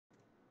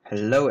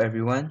Hello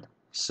everyone.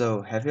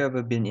 So have you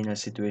ever been in a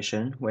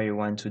situation where you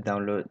want to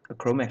download a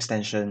Chrome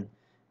extension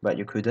but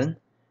you couldn't?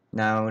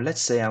 Now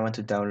let's say I want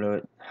to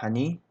download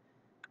Honey.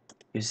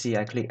 You see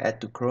I click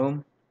add to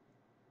Chrome,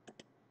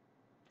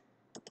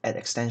 add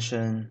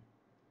extension,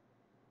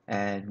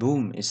 and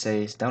boom, it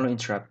says download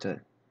interrupted.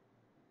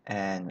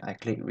 And I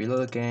click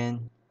reload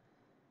again,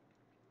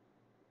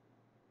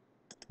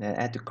 then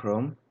add to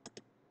Chrome.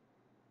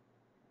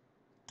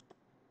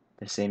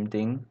 The same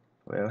thing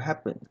will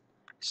happen.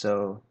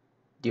 So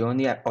the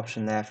only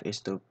option left is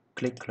to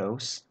click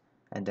close,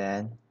 and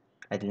then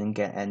I didn't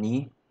get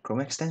any Chrome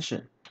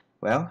extension.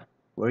 Well,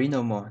 worry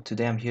no more.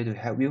 Today I'm here to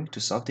help you to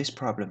solve this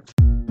problem.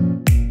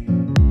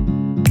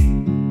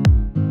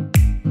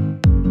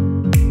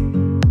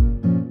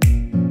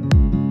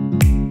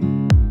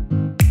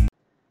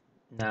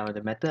 Now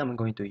the method I'm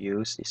going to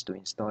use is to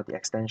install the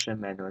extension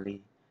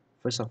manually.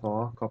 First of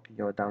all, copy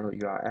your download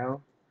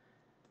URL,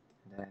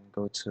 then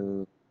go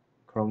to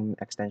Chrome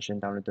extension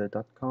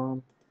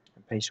downloader.com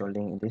and paste your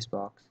link in this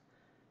box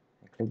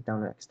and click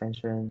download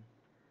extension,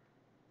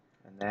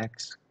 and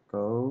next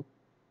go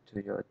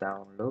to your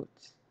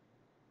downloads.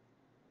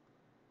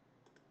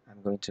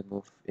 I'm going to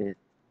move it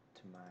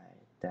to my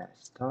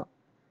desktop.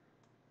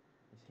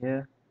 It's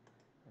here.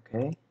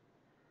 Okay.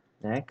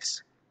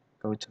 Next,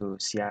 go to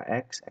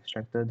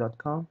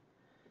crxextractor.com.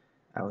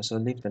 I also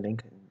leave the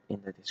link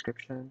in the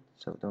description,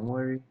 so don't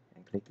worry,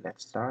 and click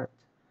Let's Start.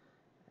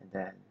 And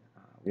then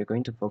we're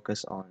going to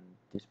focus on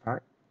this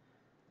part.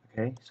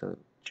 Okay, so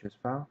choose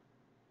File,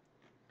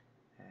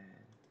 and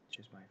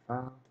choose my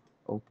file,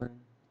 Open,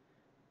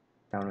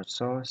 Download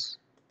Source.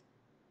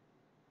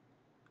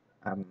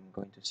 I'm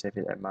going to save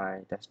it at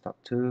my desktop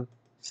too.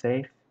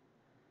 Save.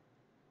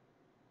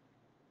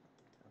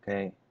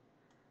 Okay,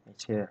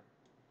 it's here.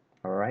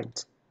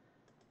 Alright.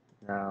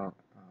 Now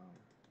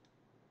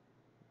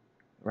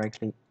right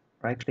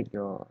click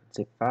your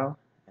zip file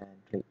and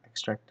click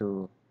extract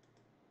to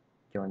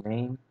your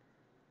name.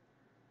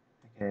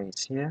 Okay,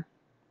 it's here.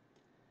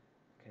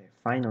 Okay,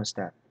 final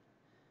step.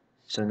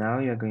 So now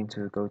you're going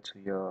to go to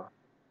your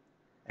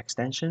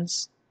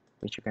extensions,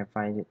 which you can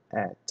find it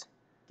at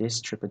this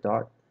triple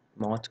dot,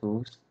 more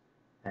tools,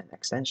 and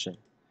extension.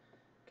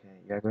 Okay,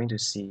 you are going to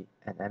see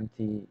an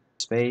empty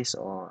space,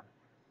 or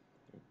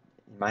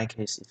in my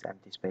case it's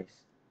empty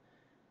space.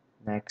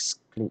 Next,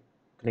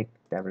 click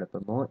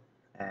developer mode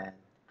and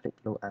click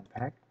load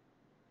unpack.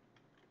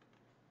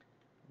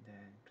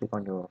 Then click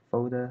on your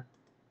folder,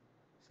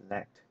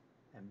 select,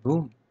 and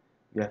boom,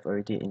 you have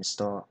already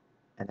installed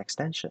an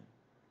extension.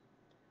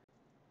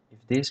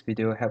 If this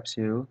video helps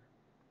you,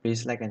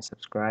 please like and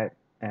subscribe,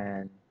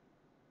 and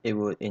it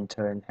would in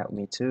turn help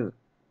me too.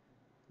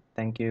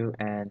 Thank you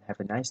and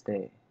have a nice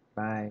day.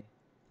 Bye.